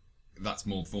that's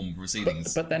more formal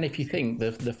proceedings. But then if you think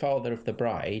the father of the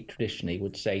bride traditionally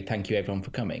would say thank you everyone for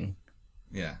coming.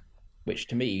 Yeah. Which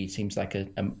to me seems like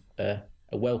a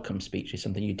welcome speech is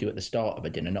something you do at the start of a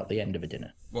dinner, not the end of a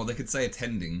dinner. Well, they could say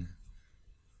attending.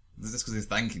 Just because they're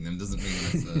thanking them doesn't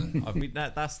mean that's... I mean,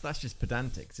 that's just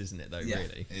pedantics, isn't it, though, yeah,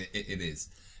 really? It is.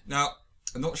 Now,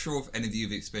 I'm not sure if any of you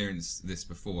have experienced this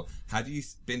before. Have you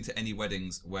been to any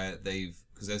weddings where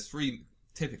because there's three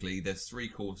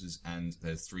courses and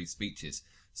there's 3 speeches.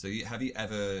 So have you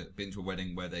ever been to a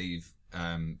wedding where they've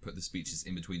put the speeches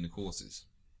in between the courses?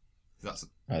 That's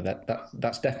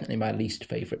definitely my least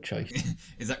favourite choice.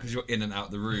 Is that because you're in and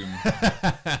out the room?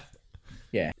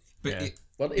 Yeah. But yeah.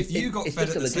 if you got fed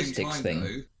at the same time, thing.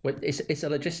 though... Well, it's a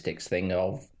logistics thing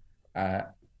of,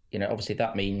 obviously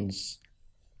that means,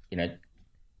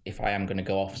 if I am going to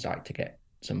go off-site to get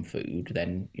some food,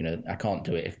 then, I can't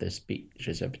do it if the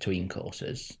speeches are between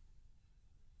courses.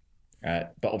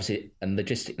 But obviously, and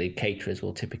logistically, caterers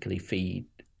will typically feed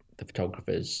the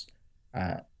photographers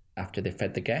after they've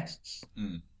fed the guests.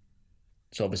 Mm.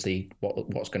 So obviously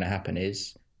what's going to happen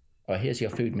is, here's your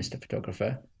food, Mr.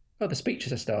 Photographer. The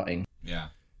speeches are starting. Yeah.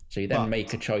 So you then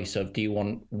make a choice of, do you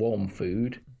want warm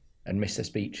food and miss the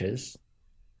speeches?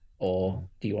 Or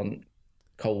do you want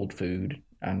cold food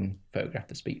and photograph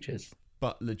the speeches?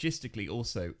 But logistically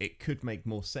also, it could make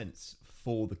more sense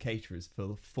for the caterers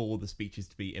for the speeches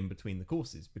to be in between the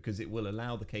courses, because it will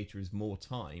allow the caterers more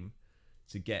time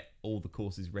to get all the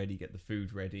courses ready, get the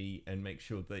food ready, and make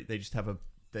sure that they just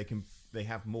they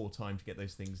have more time to get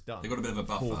those things done. They've got a bit of a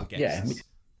buffer. For the guests.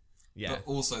 Yeah. But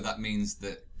also that means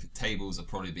that tables are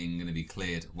probably going to be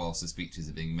cleared whilst the speeches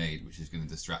are being made, which is going to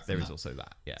distract them. There is also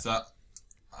that, yeah. So,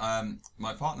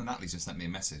 my partner Natalie just sent me a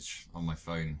message on my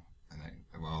phone,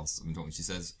 whilst I'm talking. She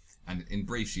says, And in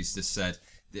brief, she's just said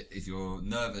that if you're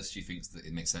nervous, she thinks that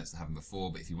it makes sense to have them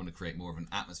before, but if you want to create more of an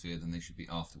atmosphere, then they should be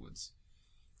afterwards.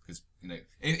 Because, you know,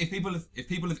 if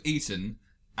people have eaten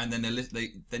and then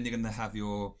then you're going to have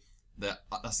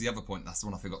that's the other point. That's the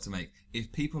one I forgot to make.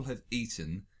 If people have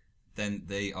eaten, then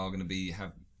they are going to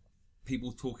have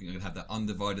people talking are going to have that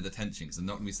undivided attention, because they're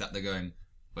not going to be sat there going,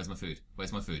 "Where's my food?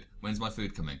 Where's my food? When's my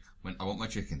food coming? When I want my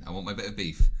chicken, I want my bit of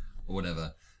beef, or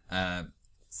whatever."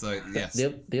 So yes,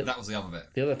 that was the other bit.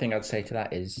 The other thing I'd say to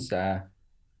that is,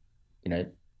 you know,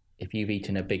 if you've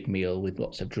eaten a big meal with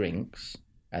lots of drinks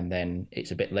and then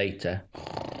it's a bit later,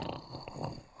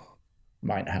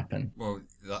 might happen. Well,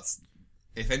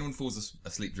 if anyone falls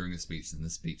asleep during a speech, then the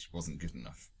speech wasn't good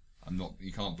enough.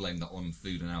 You can't blame that on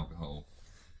food and alcohol,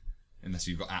 unless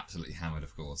you've got absolutely hammered,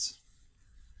 of course.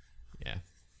 Yeah.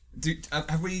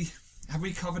 Have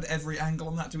we covered every angle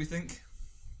on that? Do we think?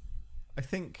 I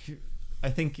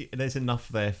think there's enough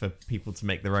there for people to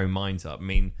make their own minds up. I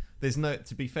mean,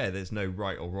 to be fair, there's no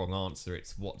right or wrong answer.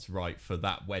 It's what's right for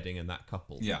that wedding and that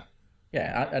couple. Yeah.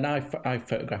 Yeah, and I've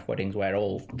photographed weddings where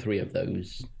all three of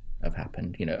those have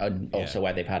happened, you know, and also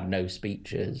where they've had no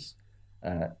speeches,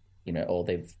 you know, or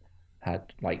they've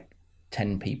had like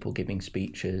 10 people giving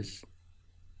speeches,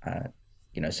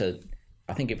 you know, so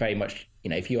I think it very much, you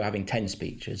know, if you're having 10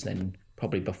 speeches, then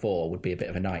probably before would be a bit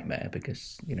of a nightmare,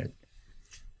 because, you know,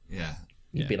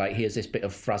 you'd be like, here's this bit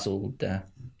of frazzled I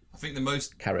think the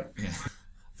most carrot. Yeah,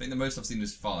 I think the most I've seen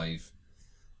was 5.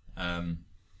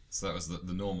 So that was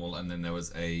the normal, and then there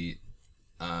was a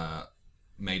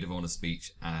maid of honour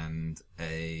speech and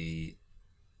a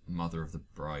mother of the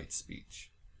bride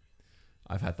speech.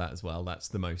 I've had that as well. That's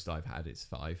the most I've had. It's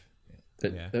 5.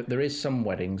 There is some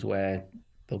weddings where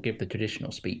they'll give the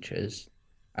traditional speeches,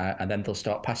 and then they'll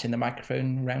start passing the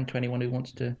microphone around to anyone who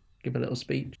wants to give a little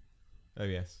speech. Oh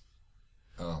yes.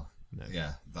 Oh no.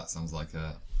 Yeah, that sounds like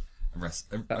a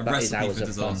recipe for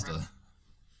disaster.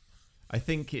 I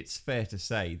think it's fair to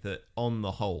say that on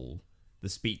the whole, the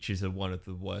speeches are one of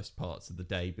the worst parts of the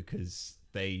day, because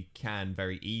they can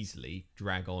very easily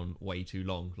drag on way too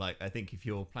long. Like, I think if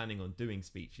you're planning on doing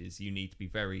speeches, you need to be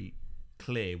very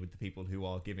clear with the people who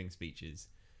are giving speeches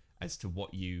as to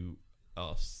what you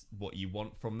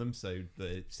want from them. So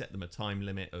set them a time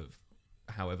limit of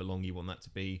however long you want that to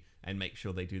be, and make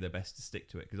sure they do their best to stick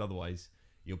to it, because otherwise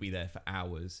you'll be there for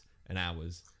hours and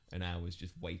hours and hours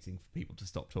just waiting for people to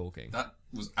stop talking. That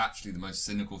was actually the most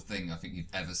cynical thing I think you've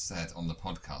ever said on the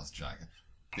podcast, Jack.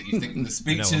 That you think the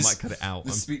speeches, I know, I might cut it out.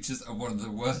 The speeches are one of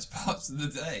the worst parts of the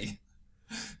day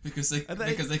because they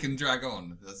can drag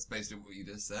on. That's basically what you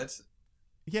just said.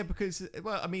 Yeah, because,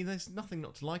 well, I mean, there's nothing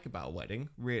not to like about a wedding,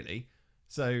 really.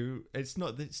 So it's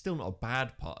still not a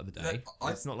bad part of the day.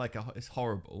 It's not like it's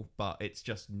horrible, but it's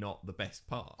just not the best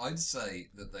part. I'd say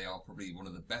that they are probably one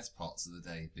of the best parts of the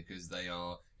day, because they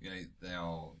are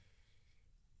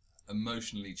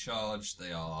emotionally charged,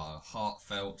 they are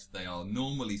heartfelt, they are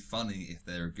normally funny if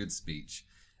they're a good speech.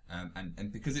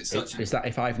 And because it's such... Is that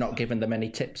if I've not given them any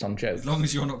tips on jokes? As long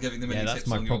as you're not giving them any tips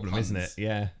on your puns. Yeah, that's my problem, isn't it?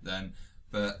 Yeah. Then,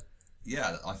 but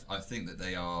yeah, I think that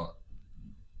they are...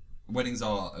 Weddings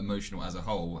are emotional as a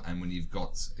whole, and when you've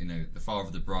got, you know, the father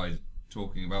of the bride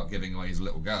talking about giving away his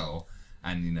little girl,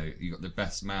 and, you know, you've got the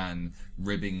best man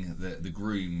ribbing the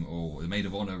groom, or the maid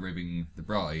of honour ribbing the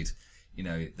bride, you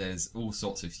know, there's all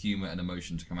sorts of humour and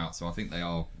emotion to come out. So I think they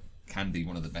can be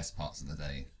one of the best parts of the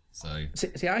day. So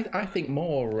see, I think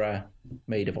more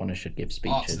maid of honour should give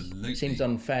speeches. Absolutely. It seems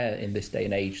unfair in this day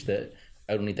and age that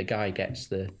only the guy gets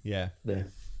the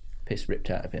piss ripped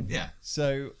out of him. Yeah.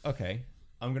 So, okay,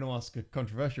 I'm going to ask a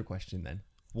controversial question then.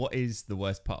 What is the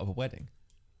worst part of a wedding?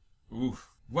 Ooh,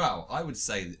 well, I would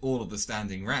say all of the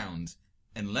standing round,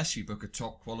 unless you book a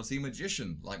top quality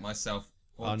magician like myself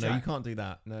or Jack. No, you can't do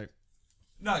that. No,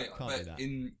 but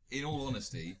in all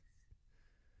honesty,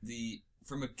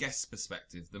 from a guest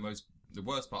perspective, the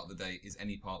worst part of the day is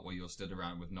any part where you're stood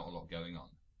around with not a lot going on,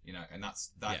 you know, and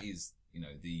that is, you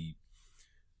know, the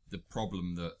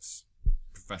problem that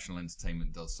professional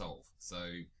entertainment does solve. So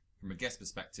from a guest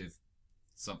perspective,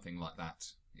 something like that,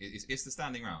 it's the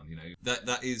standing round, you know,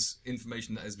 that is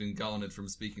information that has been garnered from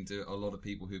speaking to a lot of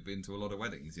people who've been to a lot of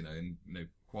weddings, you know, and, you know,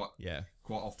 quite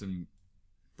often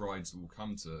brides or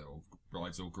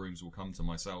grooms will come to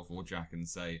myself or Jack and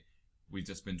say, we've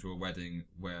just been to a wedding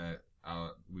where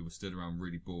we were stood around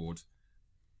really bored.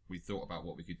 We thought about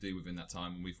what we could do within that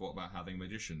time, and we thought about having a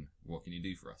magician. What can you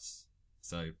do for us?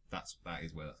 So that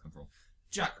is where that's come from.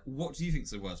 Jack, what do you think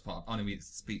is the worst part? I know it's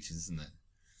speeches, isn't it?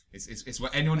 It's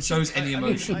where anyone shows any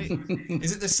emotion.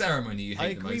 Is it the ceremony you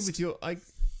hate the most?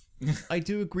 I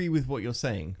do agree with what you're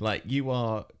saying. Like, you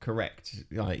are correct.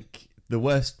 Like, the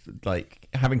worst, like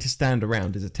having to stand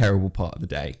around is a terrible part of the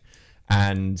day.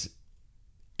 And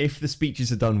if the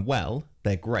speeches are done well,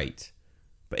 they're great.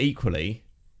 But equally,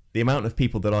 the amount of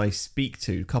people that I speak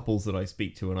to, couples that I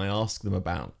speak to, and I ask them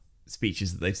about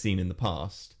speeches that they've seen in the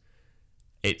past,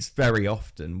 it's very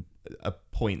often a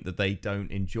point that they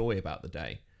don't enjoy about the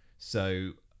day.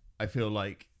 So I feel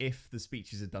like if the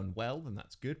speeches are done well, then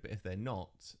that's good. But if they're not,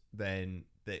 then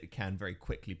it can very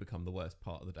quickly become the worst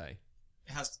part of the day.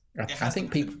 I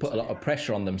think people put a lot of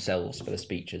pressure on themselves for the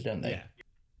speeches, don't they?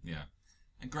 Yeah.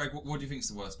 And Greg, what do you think is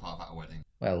the worst part about a wedding?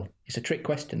 Well, it's a trick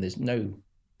question. There's no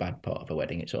bad part of a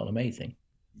wedding. It's all amazing.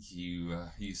 You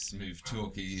smooth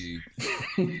talker, you.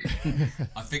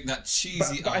 I think that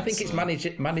cheesy. But I think it's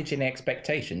managing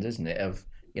expectations, isn't it? Of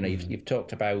you've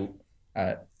talked about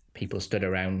people stood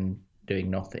around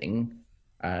doing nothing.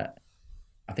 I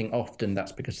think often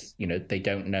that's because they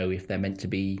don't know if they're meant to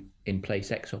be in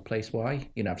place X or place Y.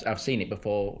 I've seen it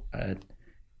before,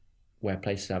 where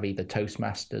places have either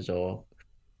Toastmasters or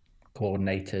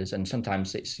coordinators, and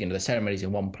sometimes it's the ceremony's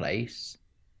in one place,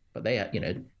 but they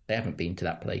haven't been to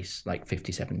that place like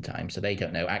 57 times, so they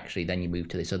don't know. Actually, then you move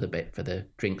to this other bit for the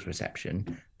drinks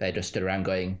reception. They're just stood around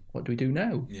going, "What do we do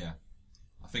now?" Yeah,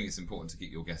 I think it's important to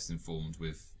keep your guests informed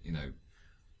with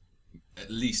at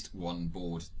least one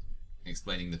board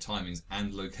explaining the timings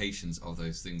and locations of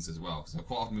those things as well. Because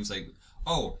quite often people say,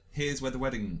 "Oh, this is when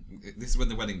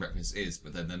the wedding breakfast is,"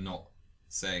 but then they're not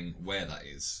saying where that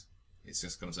is. It's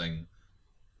just kind of saying,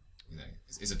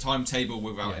 it's a timetable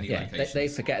without any locations. They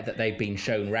forget that they've been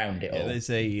shown round it all.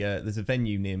 There's a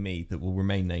venue near me that will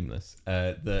remain nameless,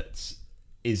 that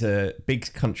is a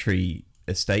big country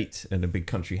estate and a big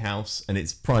country house, and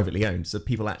it's privately owned, so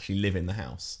people actually live in the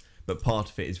house, but part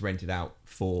of it is rented out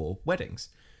for weddings.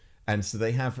 And so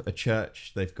they have a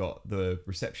church, they've got the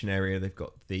reception area, they've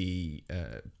got the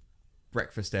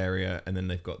breakfast area, and then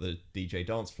they've got the DJ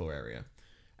dance floor area.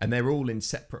 And they're all in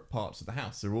separate parts of the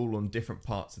house. They're all on different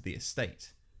parts of the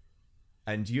estate.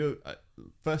 And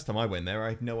first time I went there, I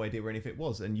had no idea where any of it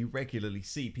was. And you regularly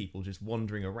see people just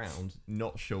wandering around,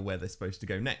 not sure where they're supposed to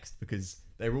go next, because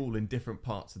they're all in different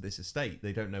parts of this estate.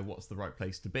 They don't know what's the right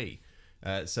place to be.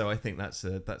 So I think that's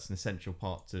an essential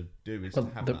part to do, is to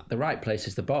have that. The right place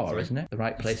is the bar, isn't it? The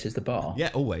right place is the bar.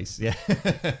 Yeah, always, yeah.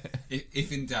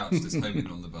 if in doubt, just home in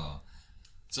on the bar.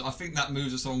 So I think that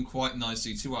moves us on quite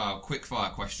nicely to our quick-fire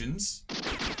questions,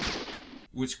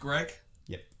 which, Greg,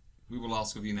 we will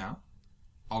ask of you now.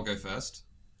 I'll go first.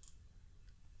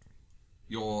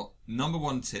 Your number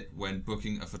one tip when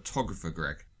booking a photographer,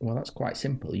 Greg? Well, that's quite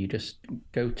simple. You just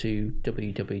go to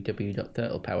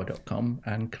www.turtlepower.com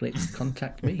and click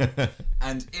Contact Me.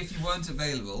 And if you weren't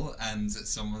available and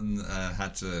someone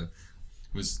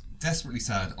was desperately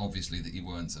sad, obviously, that you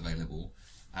weren't available,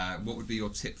 what would be your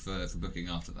tip for booking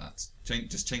after that?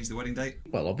 Just change the wedding date?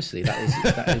 Well, obviously,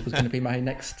 that was going to be my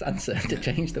next answer, to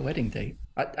change the wedding date.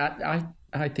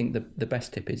 I think the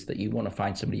best tip is that you want to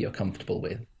find somebody you're comfortable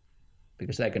with,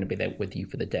 because they're going to be there with you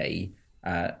for the day,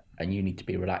 and you need to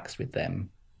be relaxed with them.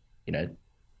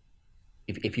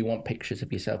 If you want pictures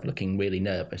of yourself looking really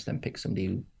nervous, then pick somebody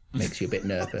who makes you a bit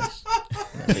nervous.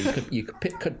 So you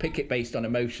could pick it based on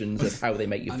emotions of how they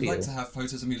make you feel. I'd like to have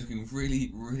photos of me looking really,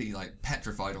 really like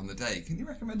petrified on the day. Can you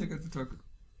recommend a good photographer?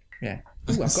 Yeah.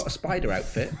 Ooh, I've got a spider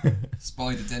outfit.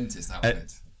 Spider dentist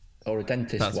outfit. Or a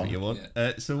dentist That's one. what you want.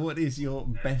 Yeah. So what is your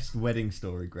best wedding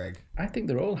story, Greg? I think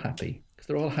they're all happy, because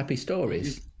they're all happy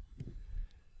stories.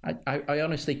 I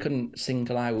honestly couldn't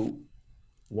single out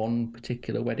one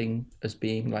particular wedding as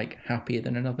being like happier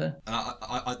than another.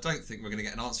 I don't think we're going to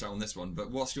get an answer on this one, but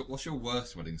what's your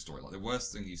worst wedding story? Like the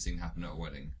worst thing you've seen happen at a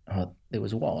wedding? There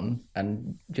was one,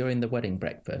 and during the wedding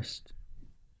breakfast,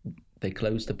 they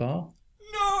closed the bar.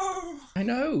 No! I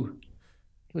know.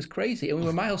 It was crazy. And we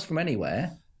were miles from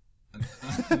anywhere.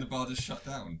 And the bar just shut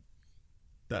down.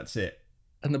 That's it.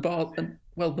 And the bar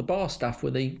staff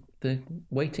were the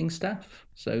waiting staff,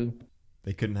 so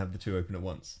they couldn't have the two open at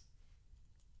once.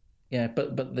 Yeah,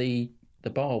 but the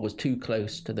bar was too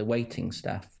close to the waiting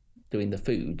staff doing the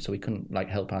food, so we couldn't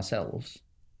help ourselves.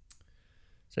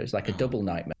 So it's like a double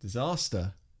nightmare.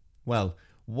 Disaster. Well,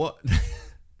 what?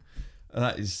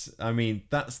 That's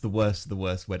the worst of the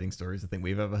worst wedding stories I think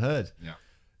we've ever heard. Yeah.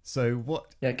 So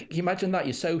what? Yeah, can you imagine that?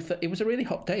 You're so it was a really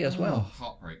hot day as well.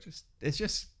 Heartbreak.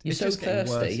 You're so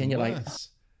thirsty, and you're like,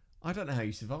 I don't know how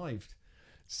you survived.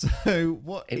 So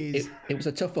what is? It was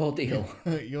a tough ordeal.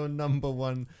 Your number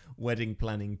one wedding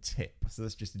planning tip. So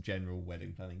that's just a general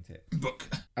wedding planning tip. Book.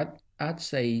 I'd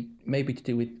say maybe to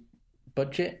do with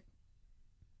budget.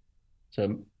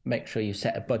 So make sure you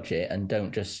set a budget and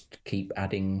don't just keep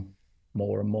adding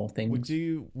more and more things.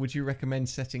 Would you recommend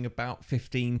setting about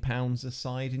 £15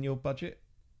 aside in your budget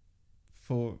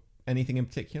for anything in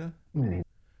particular? Ooh.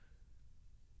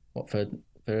 What, for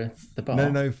the bar?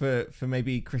 No, for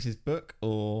maybe Chris's book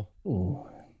or. Ooh,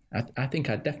 I think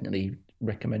I'd definitely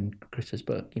recommend Chris's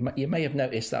book. You may have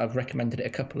noticed that I've recommended it a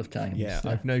couple of times. Yeah,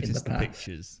 I've noticed the past.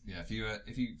 pictures. Yeah,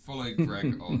 if you follow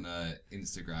Greg on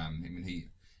Instagram, I mean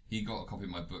he got a copy of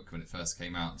my book when it first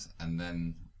came out, and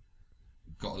then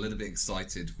got a little bit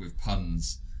excited with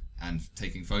puns and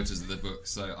taking photos of the book.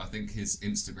 So I think his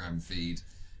Instagram feed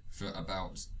for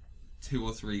about 2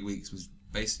 or 3 weeks was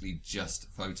basically just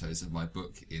photos of my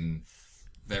book in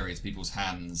various people's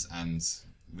hands and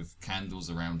with candles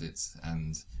around it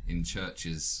and in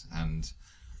churches and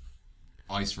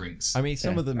ice rinks. I mean,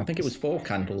 some of them. I think it was 4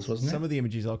 candles, wasn't it? Some of the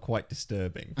images are quite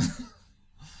disturbing.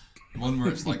 One where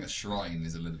it's like a shrine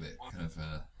is a little bit kind of.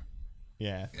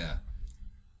 Yeah. Yeah.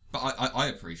 But I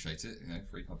appreciate it,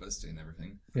 free publicity and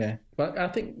everything. Yeah. But I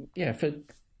think, for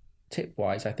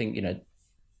tip-wise, I think,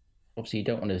 obviously you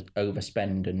don't want to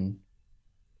overspend and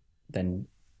then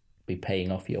be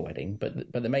paying off your wedding.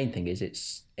 But the main thing is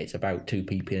it's about 2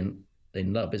 people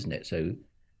in love, isn't it? So,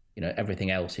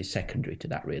 everything else is secondary to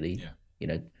that, really.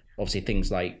 Yeah. Obviously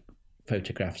things like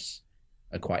photographs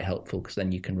are quite helpful because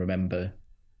then you can remember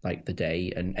like the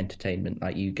day, and entertainment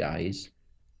like you guys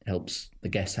helps the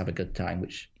guests have a good time,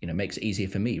 which, makes it easier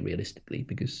for me realistically,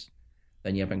 because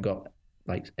then you haven't got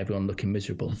like everyone looking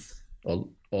miserable or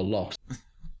lost.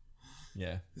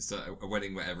 Yeah. It's a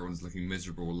wedding where everyone's looking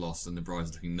miserable or lost and the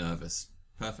bride's looking nervous.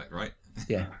 Perfect, right?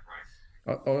 Yeah.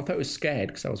 Or I thought I was scared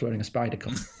because I was wearing a spider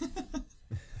costume.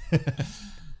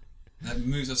 That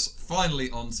moves us finally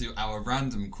on to our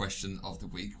random question of the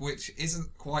week, which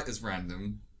isn't quite as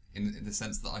random in the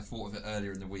sense that I thought of it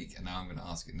earlier in the week and now I'm going to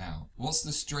ask it now. What's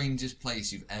the strangest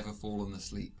place you've ever fallen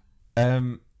asleep?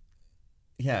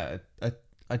 Yeah,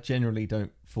 I generally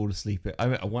don't fall asleep.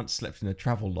 I once slept in a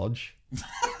travel lodge.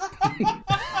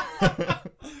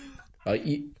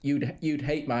 You'd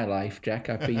hate my life, Jack.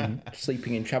 I've been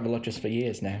sleeping in travel lodges for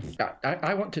years now.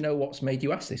 I want to know what's made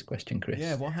you ask this question, Chris.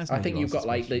 Yeah, what has I made think you you've ask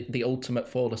got this like the ultimate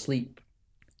fall asleep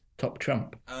top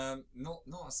trump. Not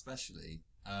especially.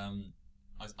 I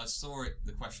saw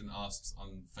the question asked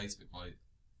on Facebook by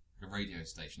a radio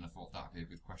station. I thought that would be a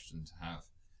good question to have.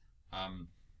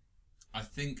 I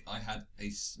think I had a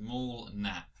small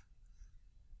nap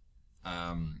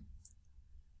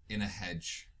in a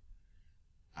hedge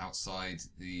outside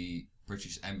the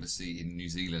British Embassy in New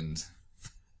Zealand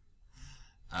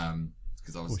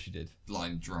because I was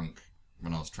blind drunk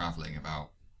when I was travelling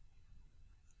about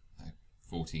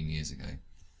 14 years ago.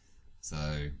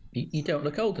 So you don't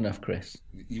look old enough, Chris.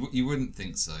 You wouldn't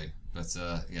think so, but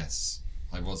yes,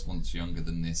 I was once younger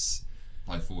than this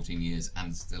by 14 years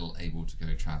and still able to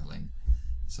go travelling.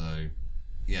 So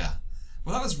yeah,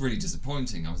 well, that was really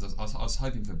disappointing. I was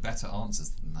hoping for better answers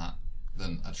than that,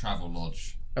 than a travel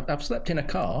lodge. I've slept in a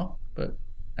car, but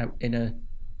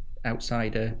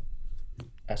outside a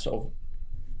sort of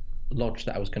lodge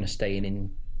that I was going to stay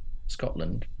in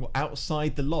Scotland. Well,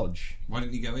 outside the lodge? Why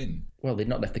didn't you go in? Well, they'd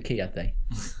not left the key, had they?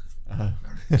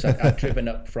 So I'd driven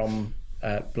up from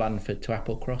Blandford to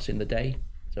Applecross in the day.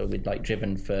 So we'd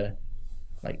driven for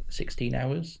 16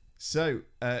 hours. So,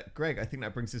 Greg, I think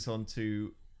that brings us on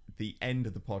to the end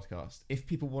of the podcast. If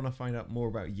people want to find out more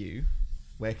about you,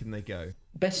 where can they go?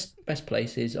 Best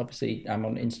place is obviously I'm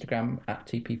on Instagram at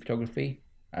TP Photography.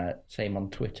 Same on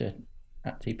Twitter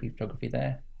at TP Photography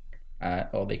there.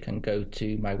 Or they can go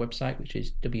to my website, which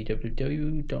is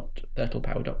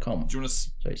www.turtlepower.com. Do you want to...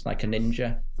 So it's like a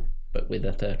ninja, but with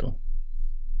a turtle.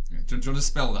 Yeah. Do you want to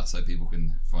spell that so people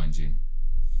can find you?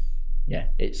 Yeah,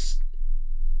 it's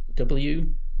W.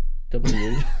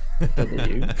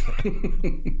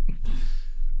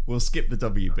 We'll skip the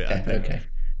W bit, I think. Okay.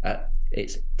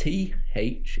 It's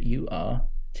THURTLE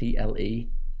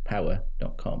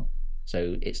power.com.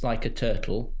 So it's like a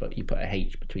turtle, but you put a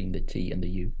H between the T and the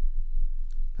U.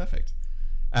 Perfect.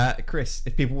 Chris,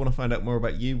 if people want to find out more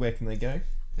about you, where can they go?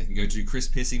 They can go to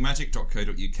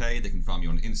chrispiercingmagic.co.uk. They can find me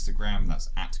on Instagram, that's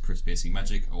at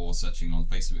chrispiercingmagic, or searching on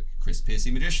Facebook, Chris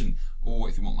Piercing Magician. Or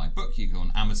if you want my book, you can go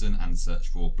on Amazon and search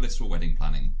for Blissful Wedding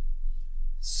Planning.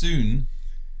 Soon,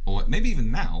 or maybe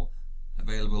even now,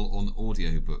 available on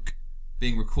audiobook.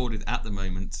 Being recorded at the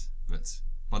moment, but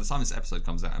by the time this episode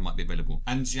comes out, it might be available.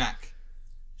 And Jack,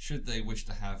 should they wish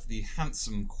to have the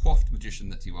handsome, coiffed magician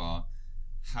that you are,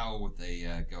 how would they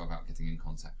go about getting in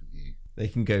contact with you? They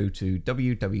can go to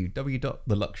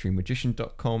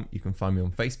www.theluxurymagician.com. You can find me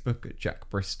on Facebook at Jack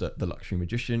Brister, The Luxury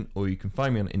Magician, or you can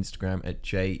find me on Instagram at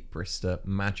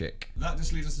jbristermagic. That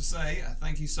just leaves us to say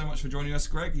thank you so much for joining us,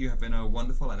 Greg. You have been a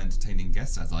wonderful and entertaining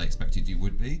guest, as I expected you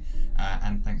would be.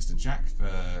 And thanks to Jack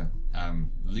for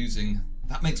losing.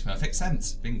 That makes perfect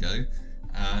sense. Bingo.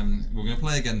 We're going to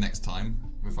play again next time,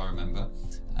 if I remember.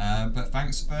 But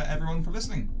thanks for everyone for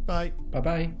listening. Bye.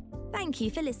 Bye-bye. Thank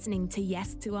you for listening to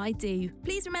Yes to I Do.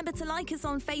 Please remember to like us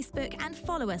on Facebook and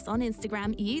follow us on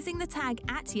Instagram using the tag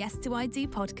 @Yes to I Do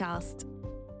podcast.